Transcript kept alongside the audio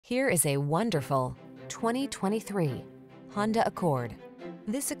Here is a wonderful 2023 Honda Accord.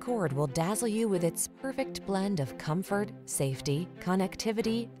 This Accord will dazzle you with its perfect blend of comfort, safety,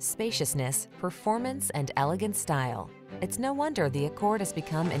 connectivity, spaciousness, performance, and elegant style. It's no wonder the Accord has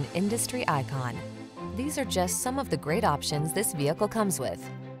become an industry icon. These are just some of the great options this vehicle comes with: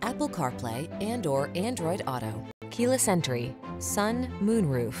 Apple CarPlay and/or Android Auto, keyless entry, sun,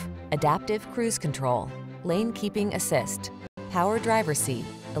 moonroof, adaptive cruise control, lane keeping assist, power driver seat,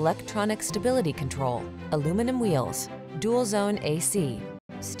 electronic stability control, aluminum wheels, dual zone AC,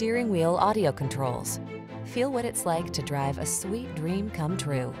 steering wheel audio controls. Feel what it's like to drive a sweet dream come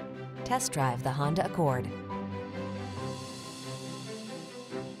true. Test drive the Honda Accord.